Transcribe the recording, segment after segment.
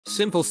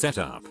Simple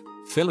setup.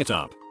 Fill it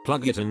up,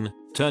 plug it in,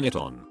 turn it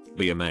on.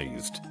 Be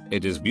amazed.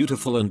 It is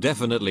beautiful and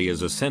definitely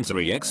is a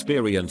sensory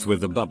experience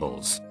with the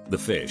bubbles, the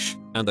fish,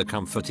 and the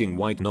comforting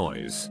white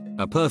noise.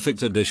 A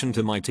perfect addition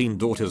to my teen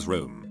daughter's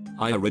room.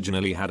 I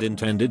originally had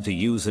intended to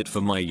use it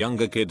for my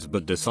younger kids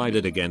but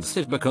decided against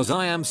it because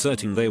I am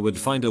certain they would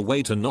find a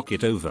way to knock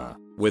it over.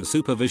 With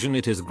supervision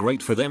it is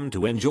great for them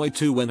to enjoy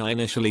too. When I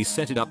initially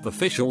set it up, the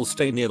fish all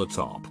stay near the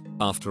top.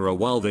 After a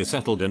while they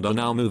settled and are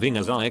now moving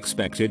as I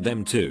expected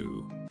them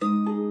to.